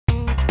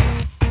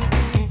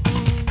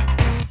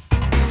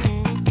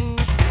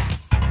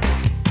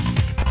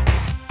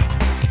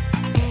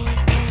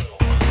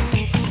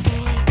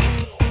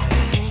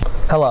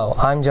Hello,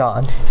 I'm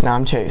John. And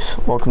I'm Chase.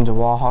 Welcome to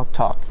Wahawk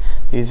Talk.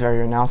 These are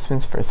your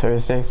announcements for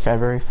Thursday,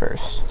 February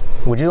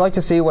 1st. Would you like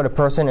to see what a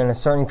person in a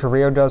certain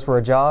career does for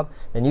a job?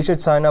 Then you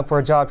should sign up for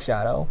a job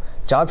shadow.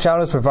 Job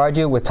shadows provide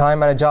you with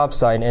time at a job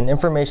site and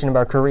information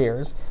about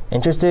careers.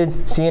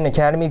 Interested? See an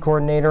academy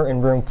coordinator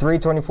in room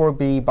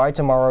 324B by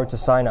tomorrow to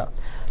sign up.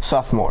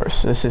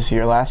 Sophomores, this is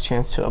your last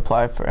chance to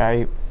apply for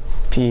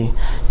IB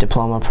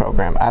Diploma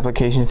Program.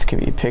 Applications can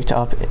be picked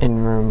up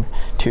in room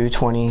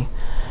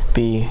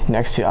 220B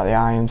next to the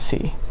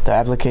IMC. The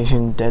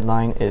application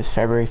deadline is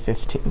February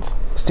 15th.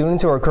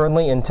 Students who are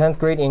currently in 10th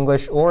grade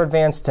English or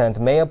Advanced 10th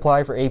may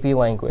apply for AP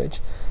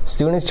Language.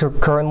 Students who are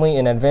currently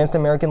in Advanced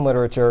American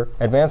Literature,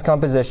 Advanced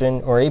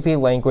Composition, or AP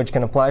Language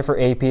can apply for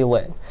AP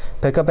Lit.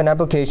 Pick up an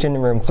application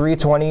in room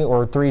 320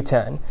 or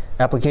 310.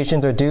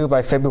 Applications are due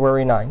by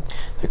February 9th.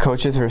 The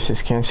Coaches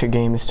versus Cancer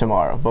game is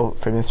tomorrow. Vote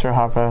for Mr.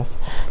 Harbaugh,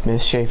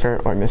 Ms.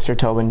 Schaefer, or Mr.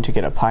 Tobin to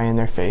get a pie in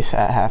their face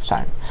at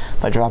halftime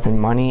by dropping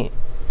money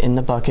in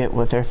the bucket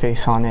with their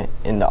face on it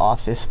in the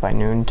office by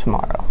noon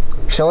tomorrow.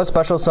 Show a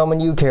special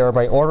someone you care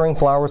by ordering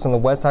flowers from the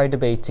West High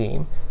Debate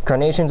Team.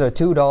 Carnations are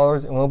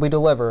 $2 and will be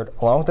delivered,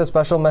 along with a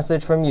special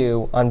message from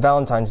you, on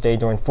Valentine's Day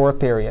during 4th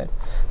period.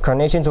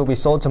 Carnations will be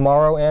sold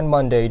tomorrow and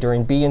Monday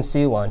during B and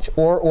C lunch,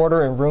 or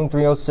order in room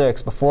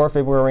 306 before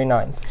February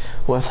 9th.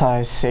 West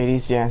High's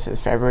Sadie's Dance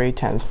is February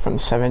 10th from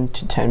 7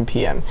 to 10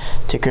 p.m.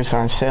 Tickets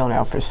are on sale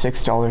now for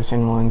 $6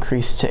 and will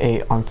increase to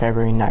 $8 on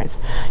February 9th.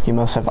 You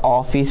must have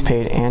all fees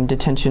paid and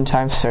detention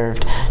time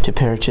served to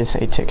purchase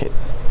a ticket.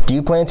 Do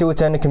you plan to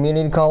attend a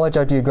community college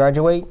after you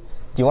graduate?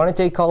 Do you want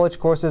to take college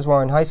courses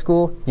while in high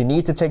school? You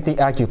need to take the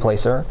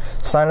AccuPlacer.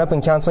 Sign up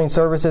in counseling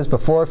services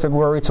before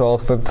February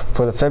 12th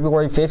for the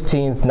February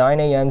 15th 9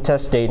 a.m.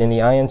 test date in the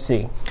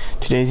IMC.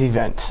 Today's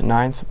events: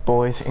 9th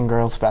boys and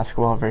girls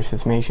basketball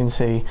versus Mason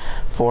City,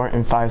 4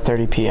 and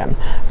 5:30 p.m.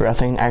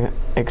 Rutland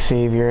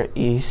Xavier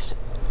East,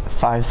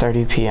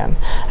 5:30 p.m.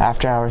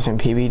 After hours in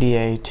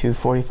PBDA,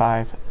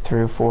 2:45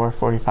 through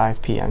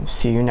 4:45 p.m.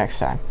 See you next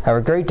time. Have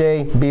a great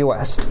day. Be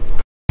West.